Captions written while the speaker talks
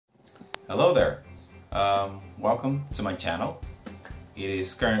Hello there. Welcome to my channel. It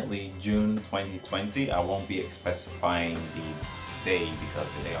is currently June 2020. I won't be specifying the day because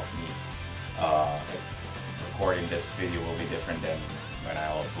the day of me recording this video will be different than when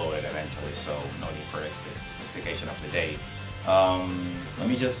I'll upload it eventually, so no need for specification of the day. Let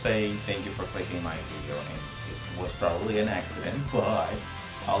me just say thank you for clicking my video, and it was probably an accident, but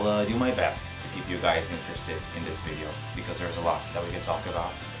I'll do my best to keep you guys interested in this video because there's a lot that we can talk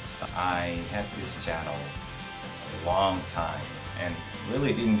about. I had this channel a long time and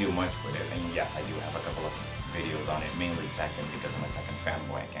really didn't do much with it. And yes, I do have a couple of videos on it, mainly Tekken because I'm a Tekken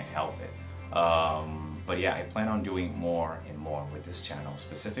fanboy, I can't help it. But yeah, I plan on doing more and more with this channel,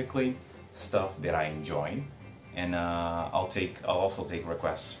 specifically stuff that I enjoy. And I'll also take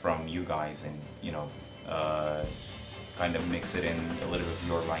requests from you guys and, you know, kind of mix it in a little bit of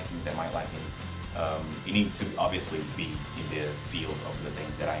your likings and my likings. You need to obviously be in the field of the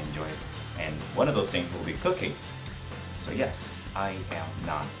things that I enjoy, and one of those things will be cooking. So yes, I am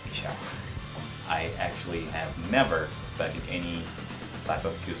not a chef. I actually have never studied any type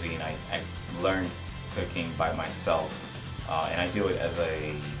of cuisine. I learned cooking by myself, and I do it as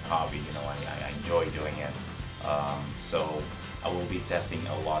a hobby. You know, I enjoy doing it. So I will be testing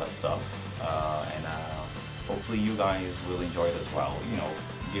a lot of stuff, and hopefully you guys will enjoy it as well. You know,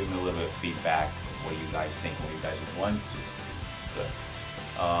 give me a little bit of feedback, what you guys think, what you guys want to see.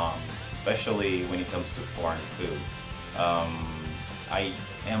 Especially when it comes to foreign food. I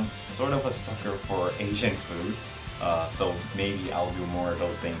am sort of a sucker for Asian food, so maybe I'll do more of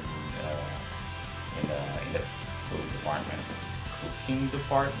those things in the food department, cooking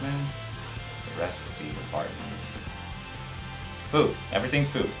department, recipe department, food, everything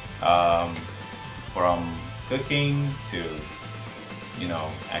food, from cooking to, you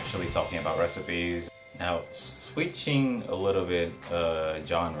know, actually talking about recipes. Now, switching a little bit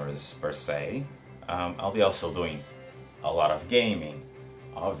genres per se, I'll be also doing a lot of gaming,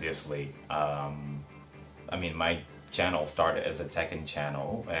 obviously. I mean, my channel started as a Tekken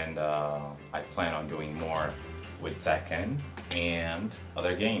channel, and I plan on doing more with Tekken and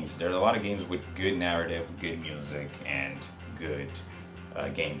other games. There's a lot of games with good narrative, good music, and good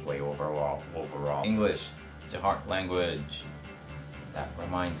gameplay overall. English, the heart language. That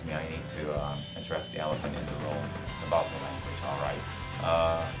reminds me, I need to address the elephant in the room. It's about the language, alright.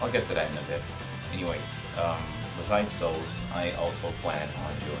 I'll get to that in a bit. Anyways, besides those, I also plan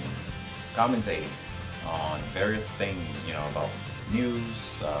on doing commentating on various things, you know, about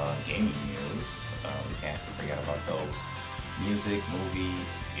news, gaming news. We can't forget about those. Music, movies,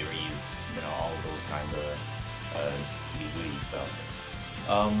 series, you know, all those kind of DVD stuff.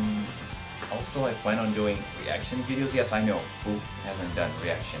 Also, I plan on doing reaction videos. Yes, I know, who hasn't done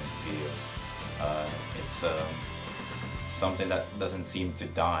reaction videos? It's something that doesn't seem to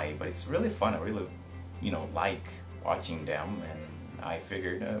die, but it's really fun. I really, you know, like watching them, and I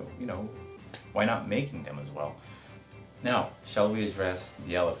figured, you know, why not making them as well? Now, shall we address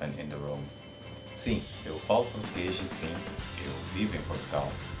the elephant in the room? Sim, eu falo português e sim, eu vivo em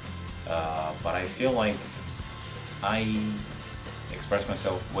Portugal. But I feel like I express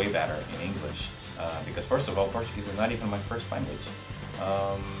myself way better in English because, first of all, Portuguese is not even my first language,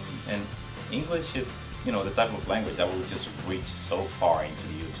 and English is, you know, the type of language that will just reach so far into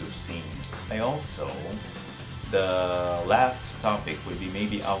the YouTube scene. I also, the last topic would be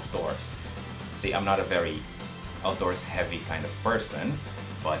maybe outdoors. See, I'm not a very outdoors heavy kind of person,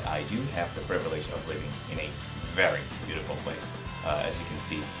 but I do have the privilege of living in a very beautiful place. As you can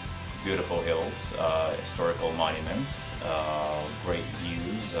see, beautiful hills, historical monuments, great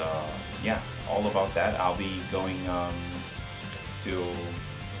views, yeah, all about that. I'll be going to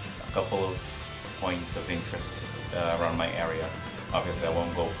a couple of points of interest around my area. Obviously, I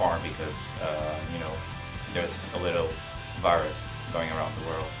won't go far because, you know, there's a little virus going around the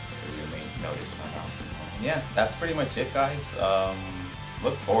world, as you may notice by now. Yeah, that's pretty much it, guys.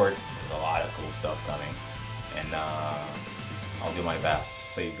 Look forward, there's a lot of cool stuff coming, and I'll do my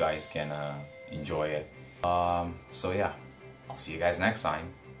best so you guys can enjoy it. So yeah, I'll see you guys next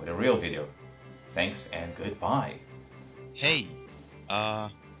time with a real video. Thanks and goodbye. Hey,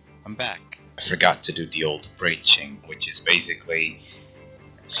 I'm back. I forgot to do the old preaching, which is basically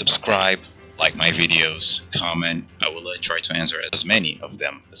subscribe, like my videos, comment. I will try to answer as many of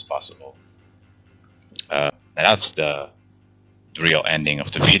them as possible. That's the real ending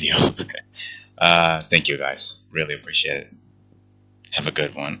of the video. Thank you guys, really appreciate it. Have a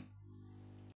good one.